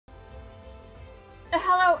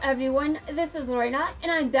Hello everyone, this is Lorena, and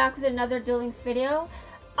I'm back with another Duel Links video.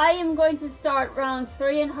 I am going to start round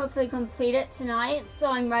 3 and hopefully complete it tonight, so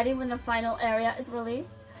I'm ready when the final area is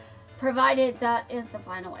released. Provided that is the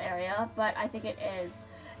final area, but I think it is.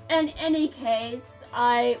 In any case,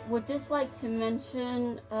 I would just like to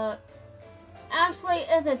mention, actually,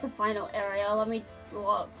 is it the final area? Let me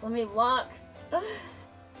look.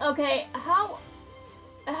 Okay,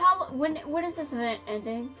 when is this event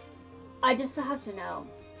ending? I just have to know.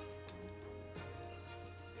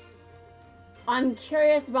 I'm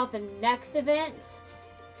curious about the next event.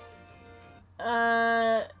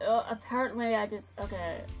 Apparently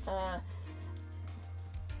okay.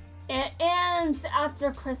 It ends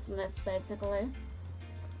after Christmas, basically.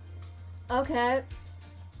 Okay.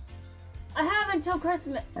 I have until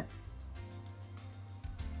Christmas.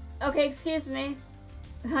 Okay, excuse me.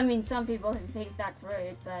 I mean, some people think that's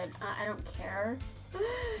rude, but I don't care.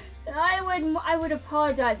 I would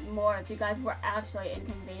apologize more if you guys were actually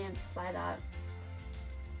inconvenienced by that.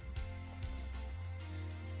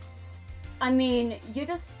 I mean, you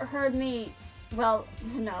just heard me, well,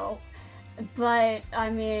 no, but I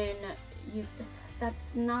mean,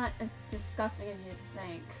 that's not as disgusting as you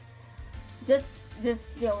think.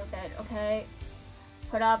 Just deal with it, okay?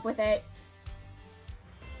 Put up with it.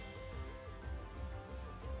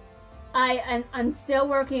 I'm still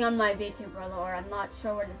working on my VTuber lore. I'm not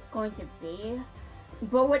sure what it's going to be.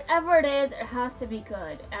 But whatever it is, it has to be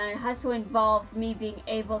good. And it has to involve me being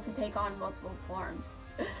able to take on multiple forms.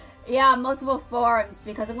 Yeah, multiple forms,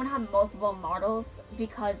 because I'm going to have multiple models,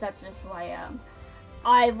 because that's just who I am.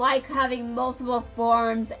 I like having multiple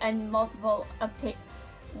forms and multiple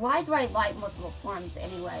Why do I like multiple forms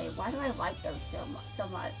anyway? Why do I like those so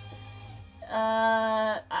much?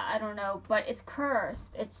 I don't know, but it's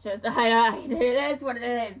cursed. It's just, it is what it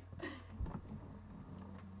is.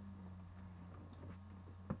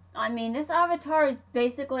 I mean, this avatar is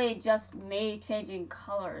basically just me changing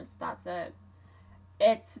colors. That's it.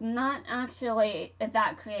 It's not actually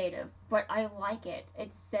that creative, but I like it.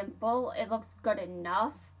 It's simple. It looks good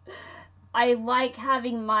enough. I like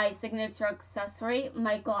having my signature accessory,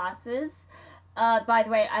 my glasses. By the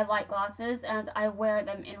way, I like glasses, and I wear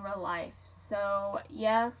them in real life. So,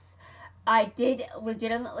 yes, I did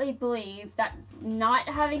legitimately believe that not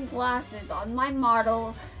having glasses on my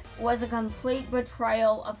model was a complete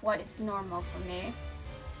betrayal of what is normal for me.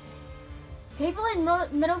 People in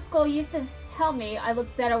middle school used to tell me I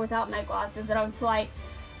look better without my glasses, and I was like,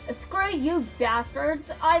 screw you bastards,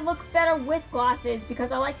 I look better with glasses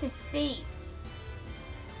because I like to see.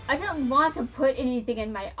 I don't want to put anything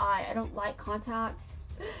in my eye. I don't like contacts.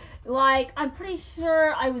 Like, I'm pretty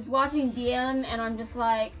sure I was watching DM and I'm just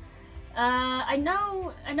like, I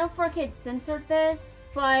know 4Kids censored this,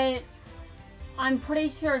 but I'm pretty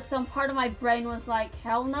sure some part of my brain was like,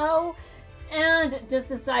 hell no, and just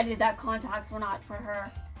decided that contacts were not for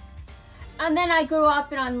her. And then I grew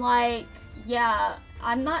up and I'm like, yeah,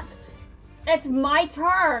 I'm not, it's my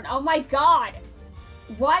turn. Oh my god.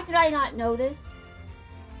 Why did I not know this?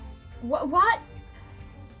 What?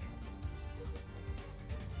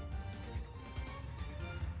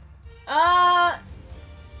 Oh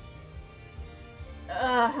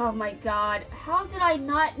my god. How did I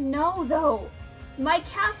not know, though? My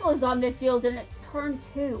castle is on the field and it's turn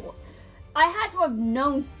 2. I had to have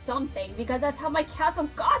known something because that's how my castle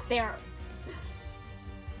got there.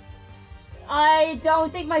 I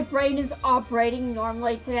don't think my brain is operating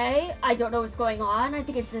normally today. I don't know what's going on. I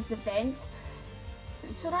think it's this event.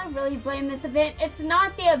 Should I really blame this event? It's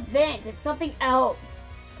not the event, it's something else.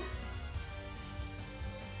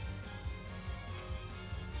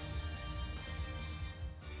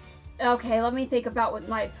 Okay, let me think about what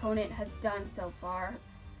my opponent has done so far.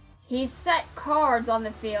 He's set cards on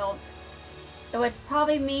the field, which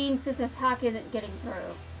probably means this attack isn't getting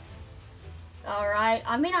through. Alright,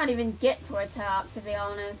 I may not even get to attack, to be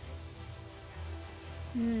honest.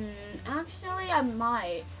 Actually, I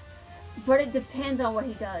might. But it depends on what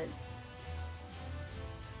he does.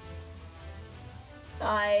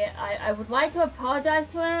 I would like to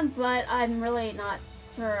apologize to him, but I'm really not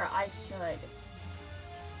sure I should.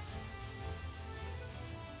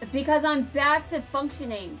 Because I'm back to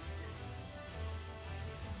functioning.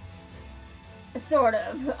 Sort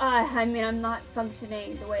of. I mean, I'm not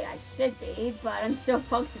functioning the way I should be, but I'm still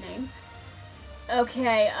functioning.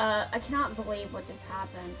 Okay, I cannot believe what just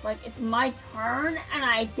happened. Like, it's my turn and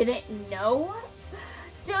I didn't know?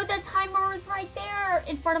 Dude, the timer was right there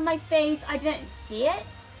in front of my face. I didn't see it.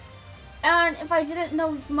 And if I didn't know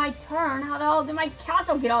it was my turn, how the hell did my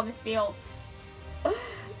castle get on the field?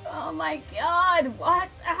 Oh my god, what?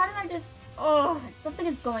 How did I just... Oh, something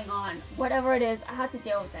is going on. Whatever it is, I have to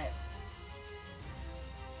deal with it.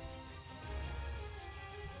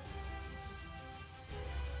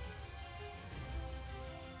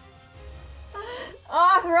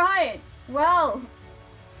 Alright! Well,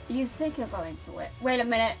 you think you're going to win. Wait a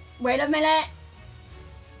minute. Wait a minute!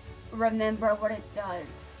 Remember what it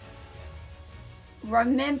does.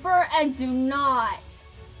 Remember and do not.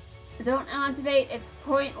 Don't activate, it's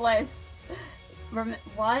pointless.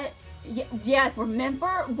 What? Yes,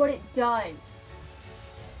 remember what it does.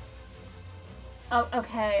 Oh,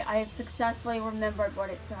 okay, I have successfully remembered what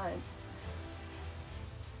it does.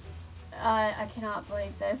 I cannot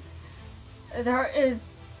believe this. There is...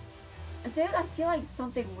 Dude, I feel like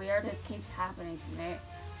something weird just keeps happening to me.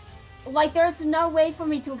 Like, there's no way for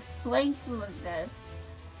me to explain some of this.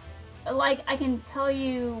 Like, I can tell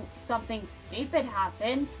you something stupid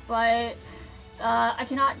happened, but I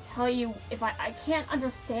cannot tell you if I can't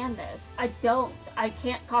understand this. I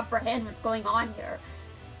can't comprehend what's going on here.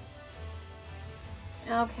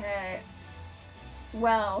 Okay.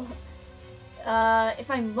 Well,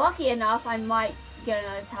 if I'm lucky enough, I might get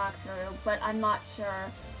an attack through, but I'm not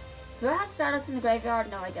sure. Do I have Stratos in the graveyard?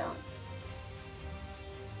 No, I don't.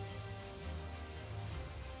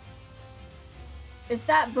 Is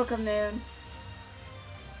that Book of Moon?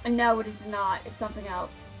 No, it is not. It's something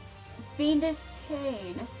else. Fiendish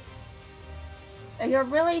Chain. You're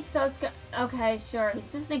really so scared. Okay, sure.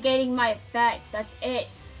 He's just negating my effects. That's it.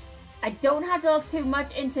 I don't have to look too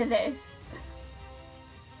much into this.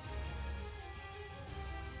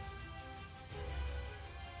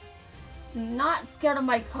 He's not scared of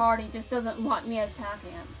my card. He just doesn't want me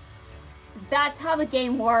attacking him. That's how the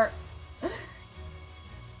game works.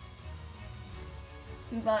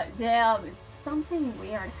 But damn, is something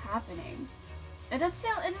weird happening. It just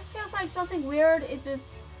feels like something weird is just...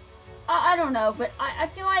 I don't know, but I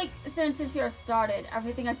feel like since this year started,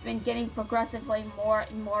 everything has been getting progressively more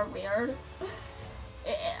and more weird.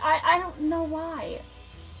 I don't know why.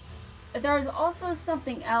 There's also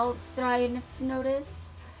something else that I noticed.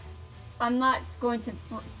 I'm not going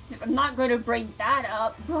to bring that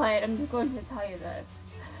up, but I'm just going to tell you this.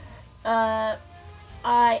 I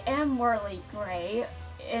am morally gray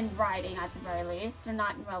in writing at the very least, or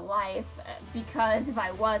not in real life, because if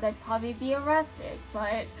I was, I'd probably be arrested,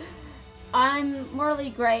 but I'm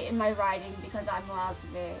morally gray in my writing because I'm allowed to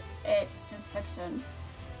be. It's just fiction.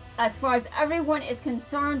 As far as everyone is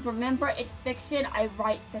concerned, remember, it's fiction. I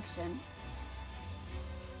write fiction.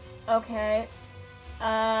 Okay.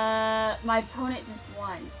 My opponent just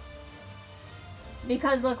won.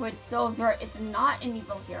 Because Liquid Soldier is not an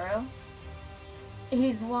evil hero.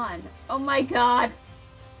 He's won. Oh my god.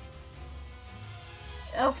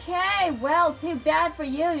 Okay, well, too bad for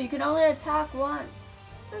you. You can only attack once.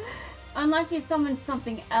 Unless you summon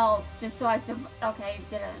something else, just so I okay, you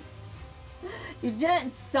didn't. You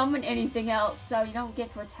didn't summon anything else, so you don't get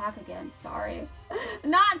to attack again. Sorry.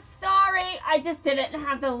 Not sorry! I just didn't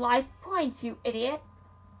have the life points, you idiot.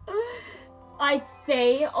 I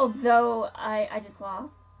say, although I just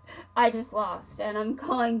lost. I just lost, and I'm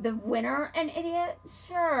calling the winner an idiot?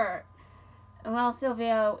 Sure. Well,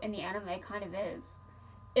 Silvio in the anime kind of is.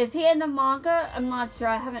 Is he in the manga? I'm not sure.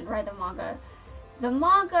 I haven't read the manga. The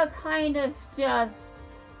manga kind of just...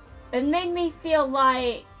 It made me feel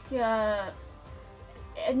like...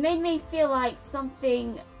 it made me feel like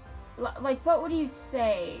something... Like, what would you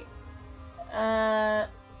say?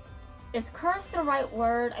 Is curse the right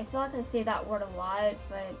word? I feel like I say that word a lot,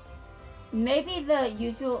 but... Maybe the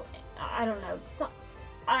usual... I don't know.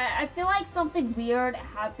 I feel like something weird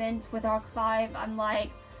happened with Arc 5. I'm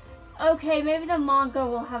like... Okay, maybe the manga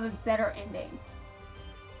will have a better ending.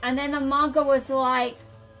 And then the manga was like...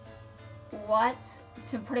 What?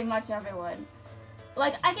 To pretty much everyone.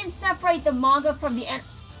 Like, I can separate the manga from the end.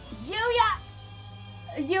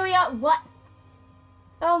 Yuya, what?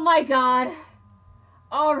 Oh my god.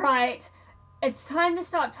 Alright. It's time to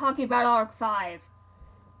stop talking about Arc 5.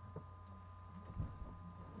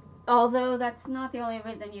 Although, that's not the only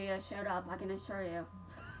reason Yuya showed up, I can assure you.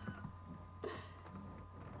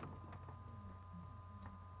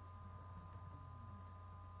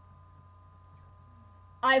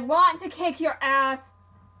 I want to kick your ass.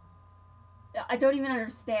 I don't even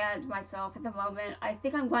understand myself at the moment. I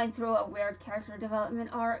think I'm going through a weird character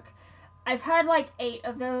development arc. I've had like 8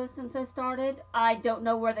 of those since I started. I don't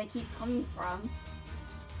know where they keep coming from.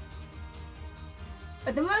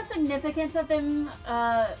 But the most significant of them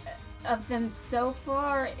so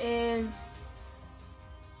far is...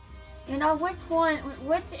 You know,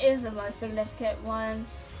 which is the most significant one?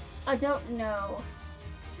 I don't know.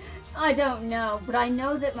 I don't know, but I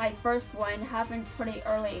know that my first one happened pretty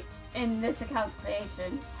early in this account's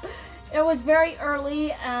creation. It was very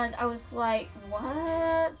early, and I was like,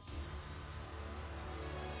 what?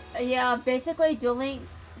 Yeah, basically Duel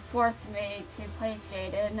Links forced me to play as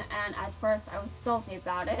Jaden, and at first I was salty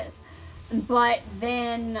about it. But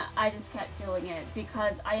then I just kept doing it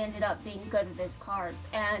because I ended up being good with his cards,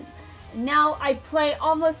 and now I play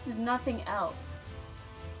almost nothing else.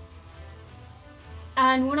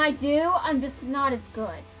 And when I do, I'm just not as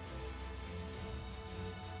good.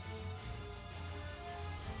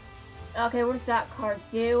 Okay, what does that card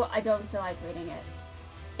do? I don't feel like reading it.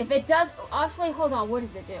 If it does, actually, hold on, what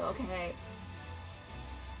does it do? Okay,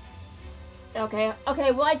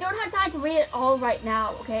 well, I don't have time to read it all right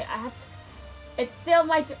now, okay? I have to, it's still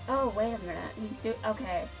my, oh, wait a minute,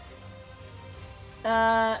 okay.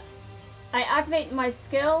 I activate my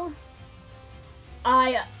skill.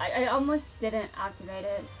 I almost didn't activate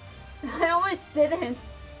it. I almost didn't.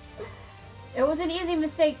 It was an easy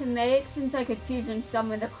mistake to make since I could fusion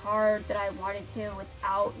summon the card that I wanted to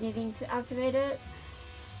without needing to activate it.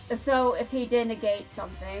 So if he did negate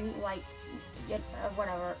something, like,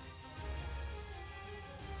 whatever.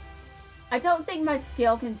 I don't think my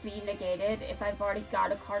skill can be negated if I've already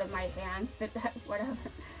got a card in my hands, whatever.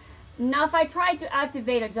 Now if I tried to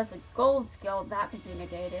activate just a gold skill, that could be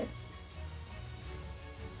negated.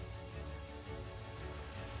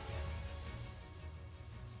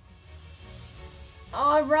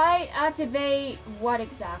 Alright, activate what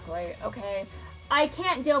exactly? Okay. I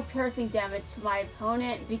can't deal piercing damage to my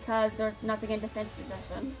opponent because there's nothing in defense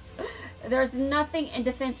position. There's nothing in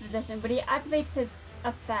defense position, but he activates his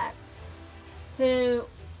effect to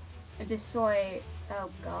destroy. Oh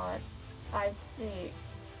god. I see.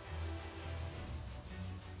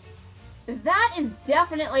 That is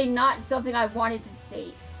definitely not something I wanted to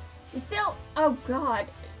see. It's still. Oh god.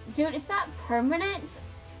 Dude, is that permanent?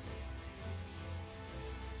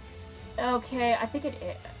 Okay, I think it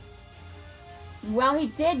is. Well, he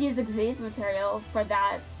did use the disease material for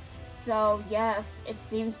that, so yes, it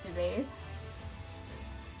seems to be.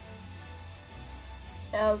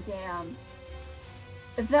 Oh, damn.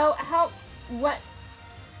 Though, what?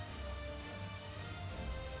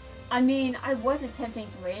 I mean, I was attempting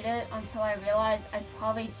to read it until I realized I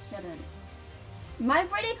probably shouldn't. My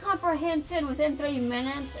reading comprehension within 3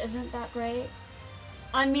 minutes isn't that great.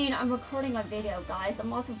 I mean, I'm recording a video, guys.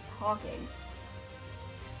 I'm also talking.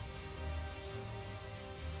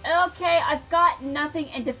 Okay, I've got nothing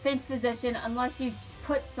in defense position unless you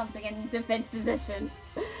put something in defense position.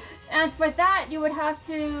 And for that, you would have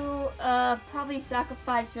to probably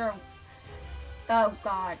sacrifice your... Oh,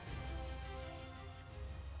 God.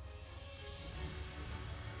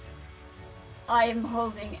 I am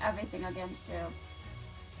holding everything against you.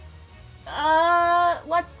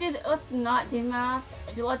 Let's not do math.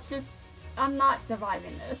 I'm not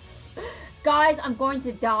surviving this. Guys, I'm going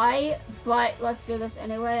to die, but let's do this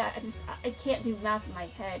anyway. I can't do math in my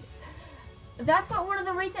head. That's what one of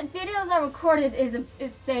the recent videos I recorded is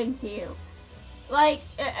saying to you. Like,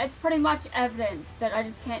 it's pretty much evidence that I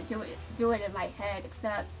just can't do it in my head,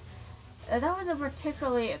 except that was a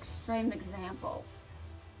particularly extreme example.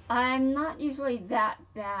 I'm not usually that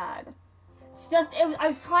bad. It's just, I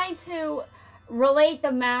was trying to relate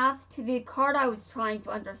the math to the card I was trying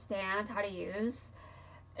to understand how to use,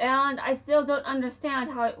 and I still don't understand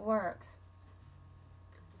how it works.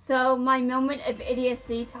 So my moment of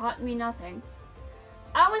idiocy taught me nothing.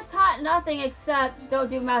 I was taught nothing except don't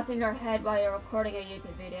do math in your head while you're recording a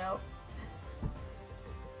YouTube video.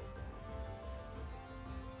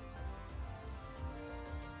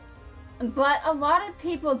 But a lot of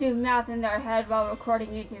people do math in their head while recording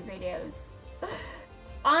YouTube videos.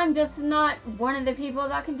 I'm just not one of the people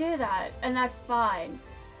that can do that, and that's fine.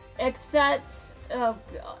 Except, oh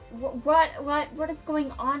god, what is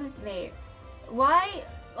going on with me? Why,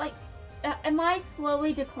 like, am I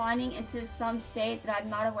slowly declining into some state that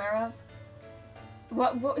I'm not aware of?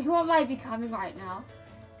 Who am I becoming right now?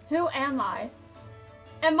 Who am I?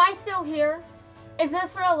 Am I still here? Is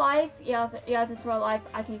this real life? Yes, it's real life.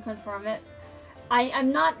 I can confirm it.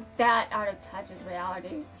 I'm not that out of touch with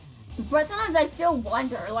reality. But sometimes I still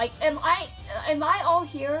wonder, like, am I all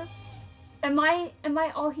here? Am I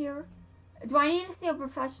all here? Do I need to see a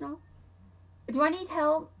professional? Do I need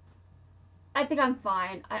help? I think I'm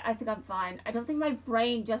fine. I think I'm fine. I don't think my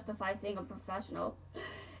brain justifies seeing a professional.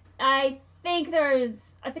 I think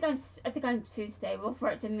I'm too stable for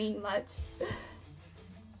it to mean much.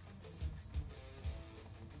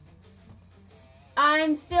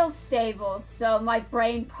 I'm still stable, so my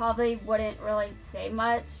brain probably wouldn't really say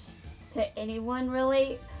much to anyone,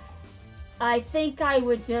 really. I think I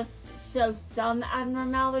would just show some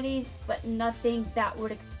abnormalities, but nothing that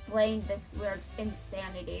would explain explain this weird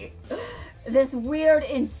insanity. This weird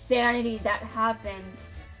insanity that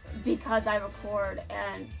happens because I record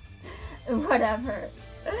and whatever.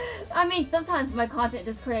 I mean, sometimes my content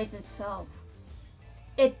just creates itself.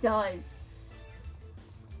 It does.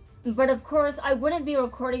 But of course, I wouldn't be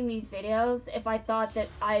recording these videos if I thought that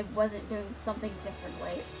I wasn't doing something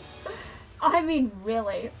differently. I mean,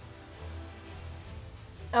 really.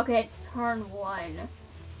 Okay, it's turn 1.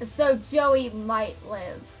 So Joey might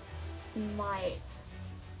live. Might.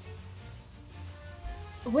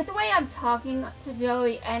 With the way I'm talking to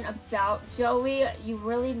Joey and about Joey, you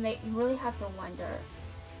really have to wonder.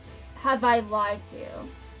 Have I lied to you?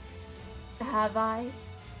 Have I?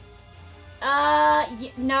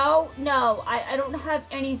 No. I don't have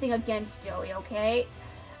anything against Joey, okay?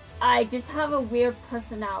 I just have a weird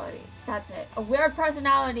personality. That's it. A weird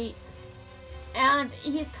personality. And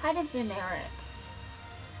he's kind of generic.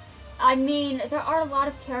 I mean, there are a lot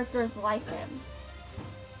of characters like him.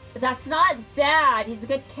 That's not bad. He's a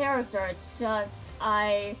good character. It's just,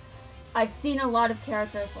 I've seen a lot of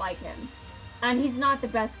characters like him. And he's not the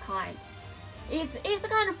best kind. He's the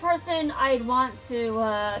kind of person I'd want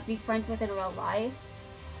to be friends with in real life.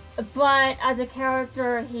 But as a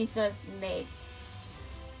character, he's just me.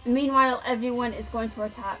 Meanwhile, everyone is going to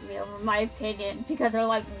attack me over my opinion because they're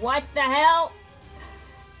like, what the hell?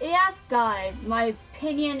 Yes, guys, my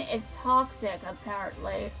opinion is toxic,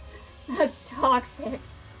 apparently. That's toxic.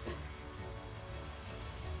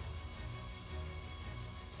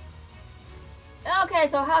 Okay,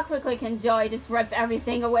 so how quickly can Joey just rip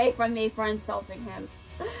everything away from me for insulting him?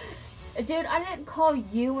 Dude, I didn't call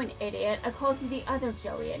you an idiot. I called the other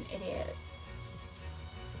Joey an idiot.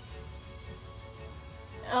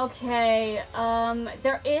 Okay,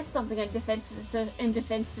 there is something in defense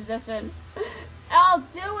position. I'll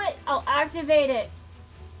do it. I'll activate it.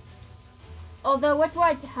 Although, what do I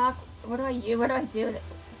attack? What do I use? What do I do?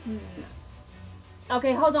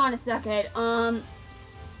 Okay, hold on a second.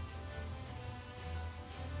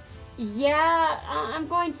 Yeah, I'm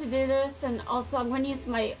going to do this, and also I'm going to use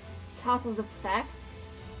my castle's effects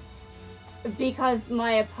because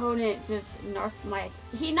my opponent just nerfed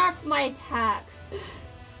my attack.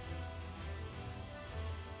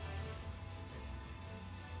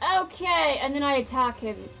 Okay, and then I attack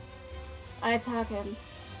him. And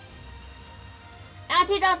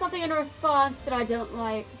he does something in response that I don't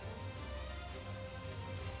like.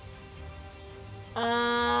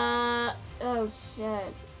 Oh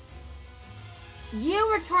shit.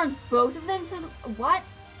 You returned both of them to the... What?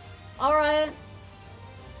 Alright.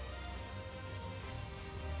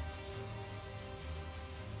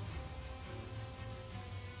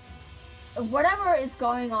 Whatever is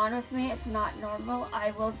going on with me, it's not normal.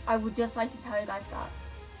 I would just like to tell you guys that.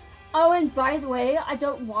 Oh, and by the way, I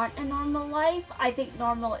don't want a normal life. I think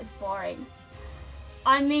normal is boring.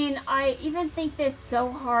 I mean, I even think this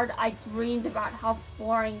so hard, I dreamed about how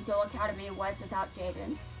boring Duel Academy was without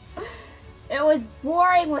Jaden. It was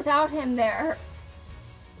boring without him there.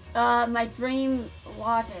 My dream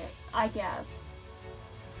logic, I guess.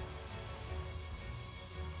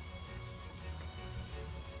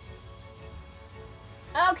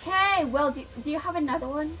 Okay, well, do you have another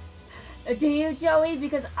one? Do you, Joey?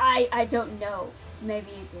 Because I don't know.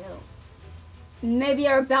 Maybe you do. Maybe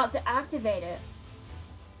you're about to activate it.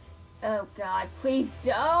 Oh god, please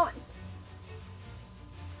don't.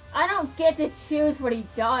 I don't get to choose what he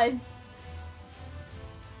does.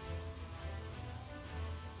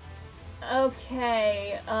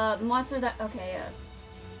 Okay, monster that, okay, yes.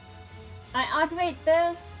 I activate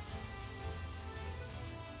this.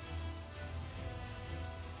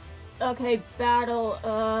 Okay, battle,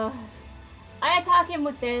 I attack him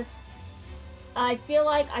with this. I feel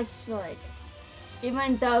like I should.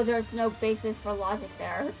 Even though there's no basis for logic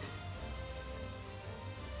there.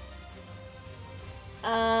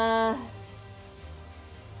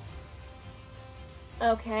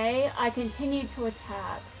 Okay, I continue to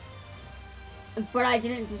attack. But I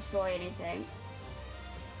didn't destroy anything.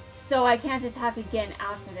 So I can't attack again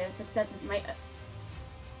after this, except with my...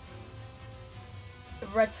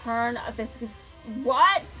 return of this...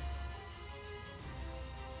 What?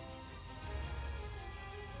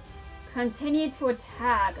 Continue to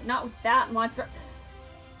attack. Not with that monster.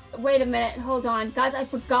 Wait a minute. Hold on. Guys, I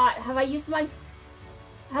forgot. Have I used my...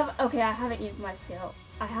 Okay, I haven't used my skill.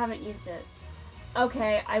 I haven't used it.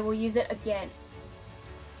 Okay, I will use it again.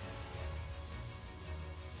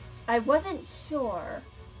 I wasn't sure.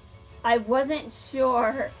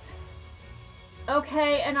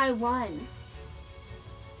 Okay, and I won.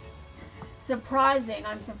 Surprising.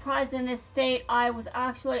 I'm surprised in this state I was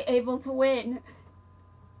actually able to win.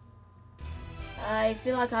 I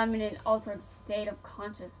feel like I'm in an altered state of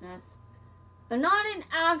consciousness. But not an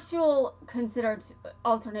actual considered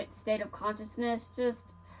alternate state of consciousness,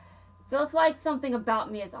 just feels like something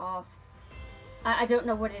about me is off. I don't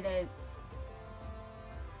know what it is.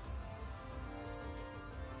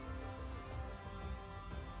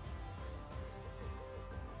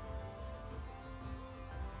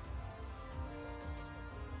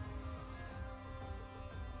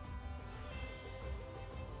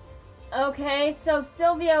 Okay, so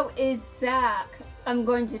Silvio is back. I'm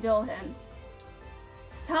going to duel him.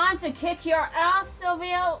 It's time to kick your ass,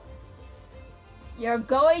 Silvio. You're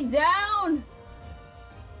going down.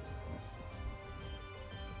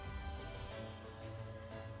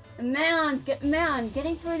 Man,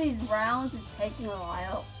 getting through these rounds is taking a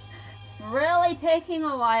while. It's really taking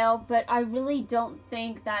a while, but I really don't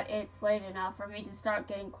think that it's late enough for me to start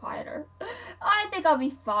getting quieter. I think I'll be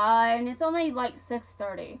fine. It's only like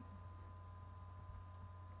 6:30.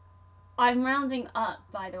 I'm rounding up,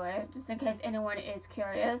 by the way, just in case anyone is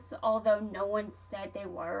curious, although no one said they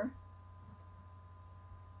were.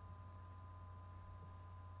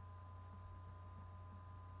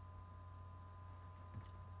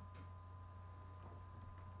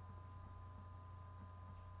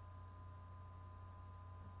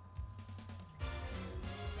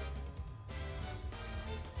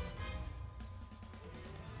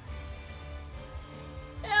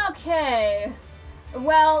 Okay.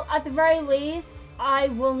 Well, at the very least, I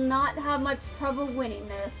will not have much trouble winning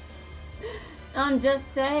this. I'm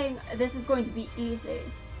just saying, this is going to be easy.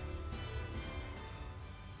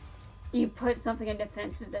 You put something in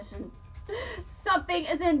defense position. Something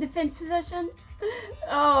is in defense position?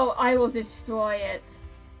 Oh, I will destroy it.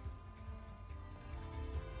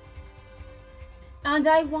 And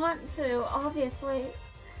I want to, obviously.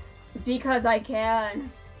 Because I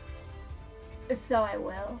can. So I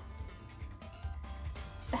will.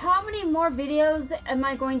 How many more videos am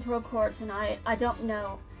I going to record tonight? I don't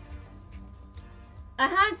know. I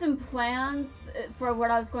had some plans for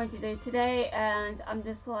what I was going to do today, and I'm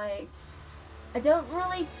just like, I don't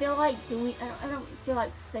really feel like doing, I don't feel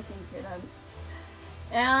like sticking to them.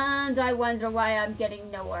 And I wonder why I'm getting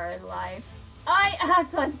nowhere in life. I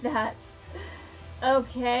act like that.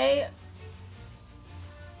 Okay.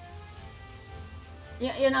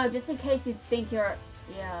 You know, just in case you think you're,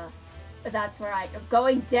 yeah. That's right. You're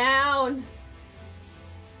going down.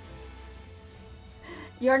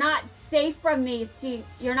 You're not safe from me.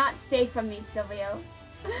 You're not safe from me, Silvio.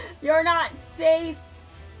 You're not safe.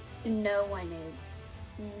 No one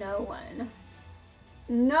is. No one.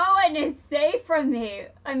 No one is safe from me.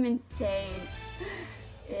 I'm insane.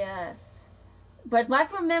 Yes. But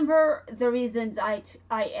let's remember the reasons I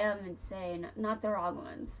am insane, not the wrong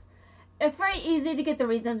ones. It's very easy to get the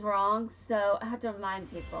reasons wrong, so I have to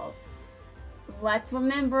remind people. Let's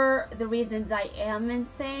remember the reasons I am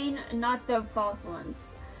insane, not the false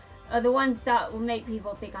ones. The ones that will make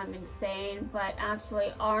people think I'm insane, but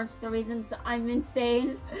actually aren't the reasons I'm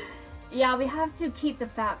insane. Yeah, we have to keep the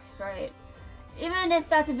facts straight. Even if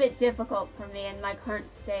that's a bit difficult for me in my current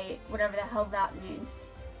state, whatever the hell that means.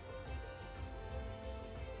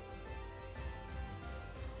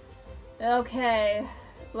 Okay,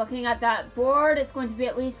 looking at that board, it's going to be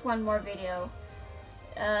at least one more video.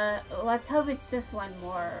 Let's hope it's just one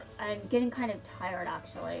more. I'm getting kind of tired,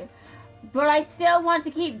 actually. But I still want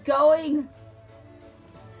to keep going.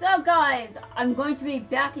 So, guys, I'm going to be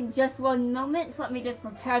back in just one moment. So let me just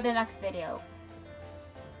prepare the next video.